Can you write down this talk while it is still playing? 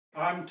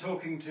I'm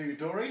talking to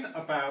Dorine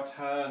about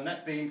her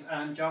NetBeans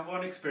and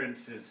JavaOne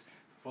experiences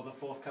for the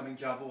forthcoming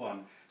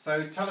JavaOne.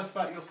 So tell us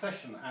about your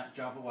session at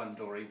JavaOne,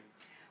 Dorine.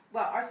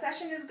 Well, our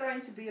session is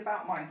going to be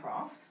about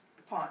Minecraft,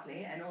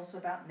 partly, and also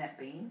about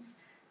NetBeans,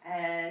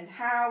 and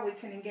how we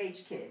can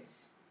engage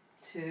kids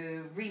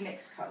to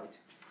remix code.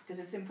 Because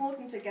it's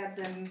important to get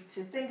them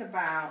to think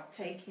about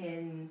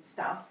taking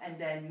stuff and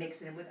then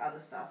mixing it with other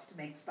stuff to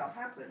make stuff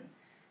happen.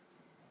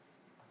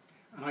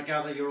 And I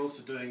gather you're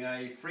also doing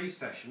a free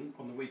session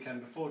on the weekend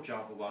before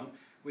JavaOne,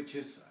 which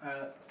is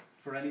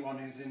for anyone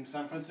who's in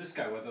San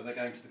Francisco, whether they're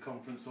going to the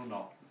conference or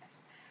not.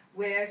 Yes.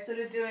 We're sort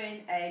of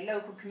doing a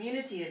local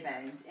community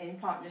event in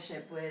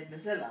partnership with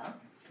Mozilla,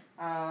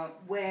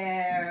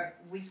 where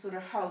we sort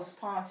of host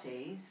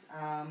parties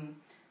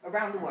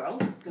around the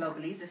world,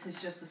 globally. This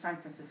is just the San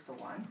Francisco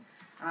one.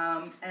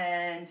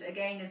 And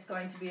again, it's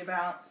going to be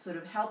about sort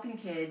of helping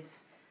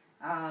kids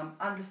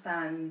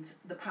understand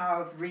the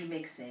power of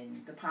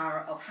remixing, the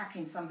power of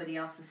hacking somebody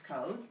else's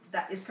code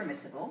that is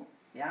permissible,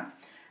 yeah,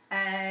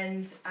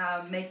 and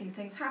making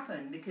things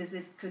happen, because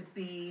it could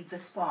be the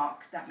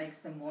spark that makes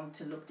them want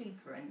to look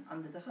deeper and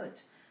under the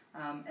hood.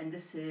 And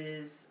this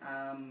is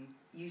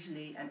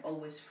usually and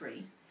always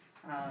free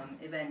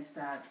events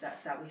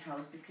that we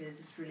host, because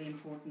it's really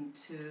important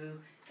to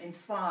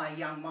inspire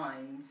young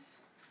minds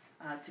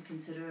to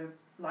consider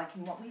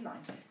liking what we like.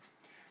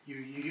 You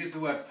use the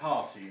word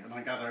party, and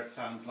I gather it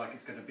sounds like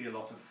it's going to be a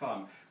lot of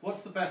fun.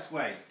 What's the best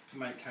way to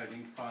make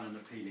coding fun and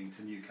appealing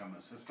to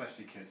newcomers,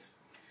 especially kids?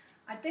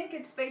 I think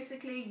it's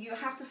basically you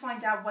have to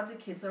find out what the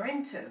kids are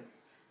into.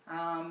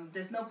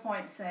 There's no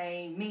point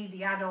saying, me,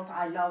 the adult,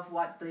 I love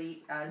what the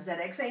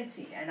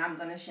ZX80, and I'm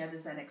going to share the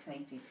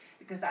ZX80,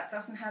 because that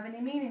doesn't have any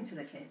meaning to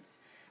the kids.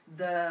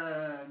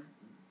 The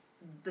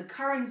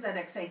current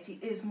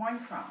ZX80 is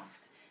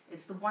Minecraft.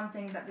 It's the one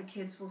thing that the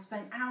kids will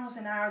spend hours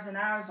and hours and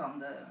hours on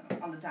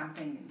the damn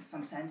thing, in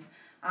some sense.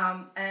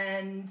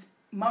 And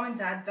mum and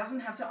dad doesn't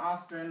have to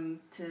ask them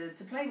to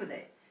play with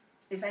it.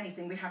 If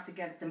anything, we have to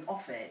get them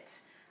off it.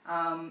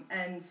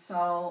 And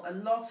so a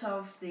lot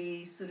of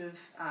the sort of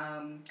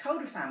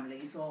coder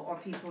families or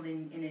people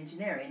in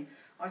engineering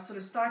are sort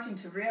of starting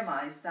to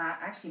realize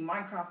that actually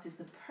Minecraft is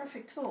the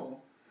perfect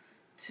tool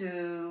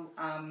to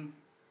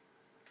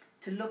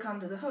look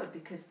under the hood,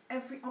 because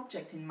every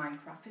object in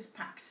Minecraft is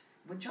packed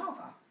with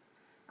Java.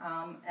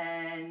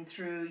 And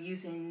through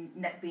using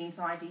NetBeans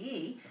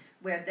IDE,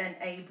 we're then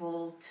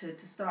able to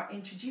start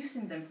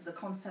introducing them to the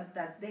concept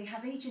that they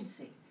have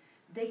agency.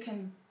 They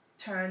can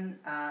turn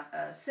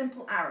a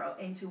simple arrow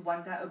into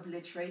one that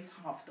obliterates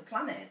half the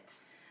planet.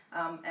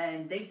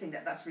 And they think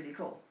that that's really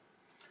cool.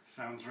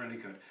 Sounds really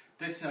good.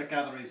 This, I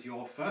gather, is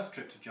your first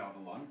trip to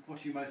JavaOne.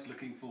 What are you most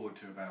looking forward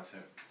to about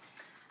it?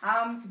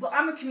 Well,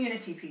 I'm a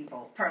community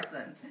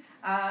person,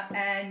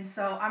 and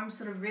so I'm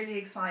sort of really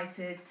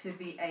excited to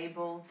be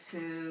able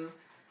to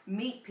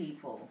meet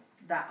people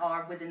that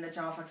are within the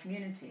Java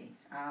community,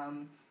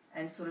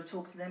 and sort of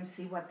talk to them,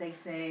 see what they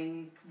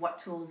think, what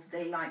tools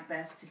they like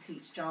best to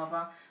teach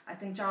Java. I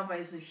think Java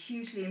is a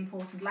hugely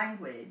important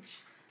language,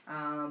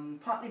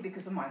 partly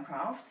because of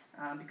Minecraft,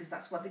 because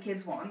that's what the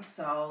kids want.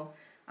 So.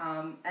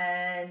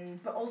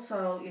 But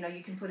also, you know,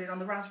 you can put it on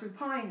the Raspberry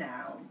Pi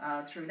now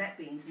through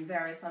NetBeans and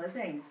various other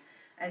things.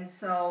 And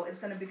so it's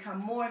going to become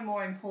more and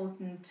more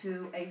important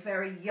to a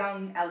very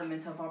young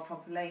element of our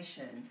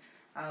population.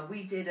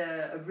 We did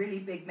a really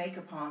big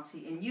maker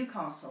party in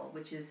Newcastle,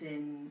 which is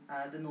in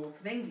the north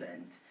of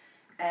England.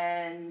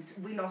 And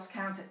we lost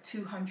count at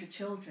 200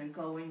 children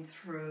going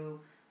through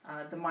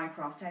the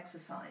Minecraft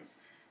exercise.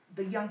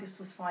 The youngest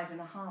was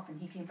 5.5, and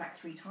he came back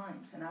 3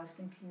 times. And I was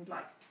thinking,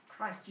 like,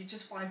 Christ, you're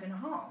just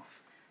 5.5,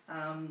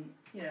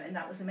 you know, and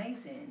that was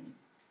amazing.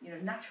 You know,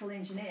 natural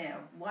engineer,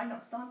 why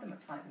not start them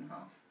at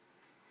 5.5?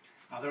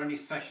 Are there any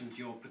sessions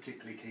you're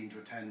particularly keen to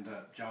attend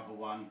at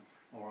JavaOne,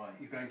 or are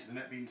you going to the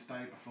NetBeans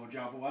Day before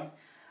JavaOne?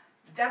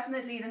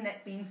 Definitely the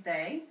NetBeans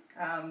Day.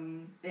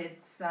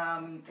 It's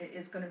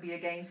going to be,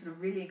 again, sort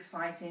of really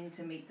exciting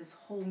to meet this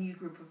whole new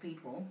group of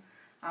people.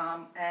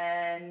 I'm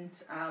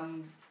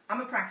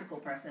a practical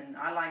person.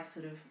 I like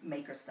sort of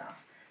maker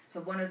stuff. So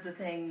one of the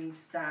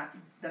things that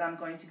I'm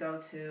going to go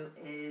to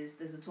is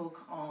there's a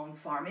talk on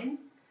farming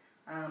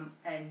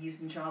and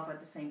using Java at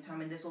the same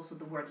time, and there's also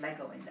the word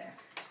Lego in there.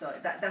 So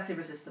that's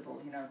irresistible,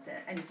 you know,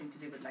 anything to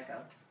do with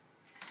Lego.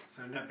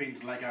 So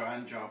NetBeans, Lego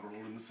and Java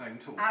all in the same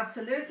talk?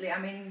 Absolutely. I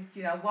mean,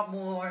 you know, what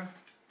more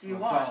do you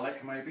want?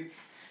 Dalek, maybe?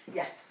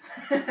 Yes.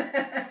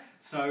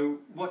 So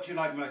what do you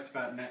like most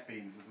about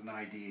NetBeans as an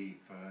IDE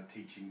for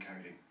teaching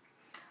coding?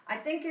 I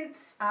think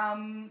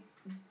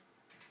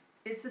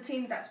it's the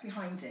team that's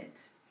behind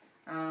it,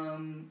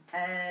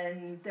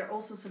 and they're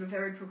also sort of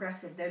very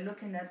progressive. They're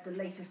looking at the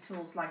latest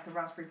tools like the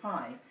Raspberry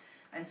Pi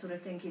and sort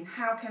of thinking,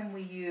 how can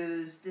we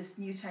use this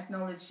new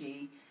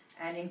technology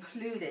and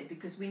include it,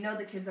 because we know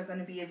the kids are going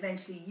to be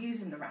eventually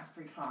using the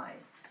Raspberry Pi,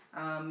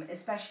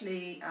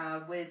 especially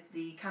with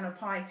the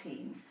Pi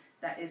team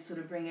that is sort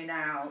of bringing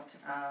out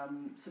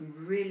some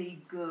really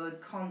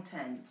good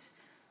content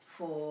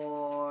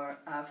for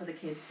the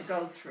kids to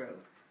go through.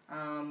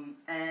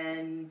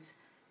 and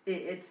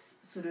it's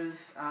sort of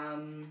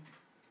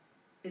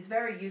it's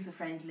very user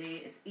friendly.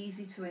 It's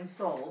easy to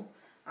install,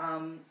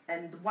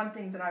 and one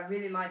thing that I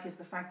really like is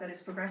the fact that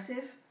it's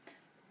progressive.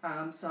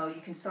 So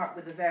you can start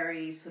with a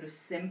very sort of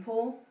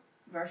simple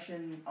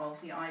version of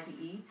the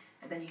IDE,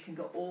 and then you can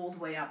go all the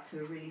way up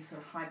to a really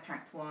sort of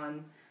high-packed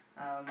one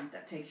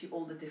that takes you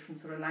all the different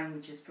sort of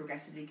languages,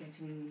 progressively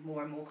getting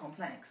more and more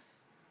complex.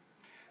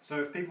 So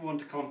if people want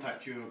to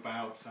contact you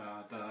about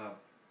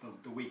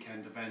the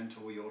weekend event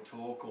or your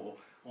talk or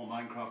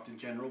Minecraft in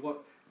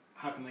general,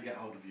 how can they get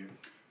hold of you?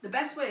 The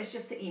best way is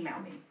just to email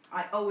me.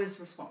 I always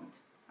respond.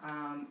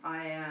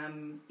 I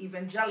am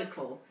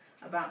evangelical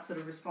about sort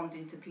of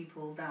responding to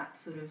people that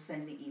sort of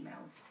send me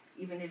emails.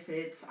 Even if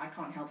it's, I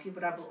can't help you,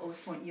 but I will always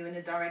point you in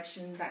a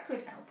direction that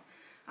could help.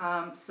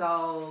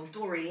 So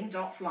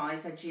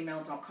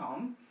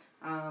dorine.flies@gmail.com.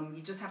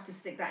 You just have to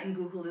stick that in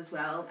Google as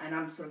well, and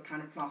I'm sort of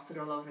kind of plastered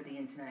all over the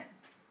internet.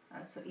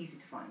 So easy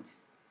to find.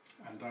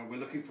 And we're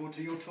looking forward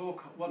to your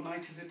talk. What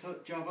night is it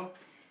at Java?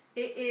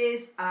 It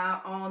is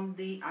on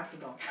the, I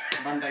forgot.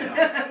 Monday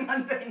night.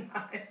 Monday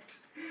night.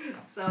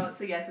 So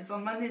yes, it's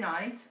on Monday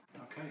night.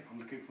 Okay, I'm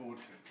looking forward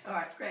to it. All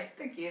right, great.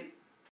 Thank you.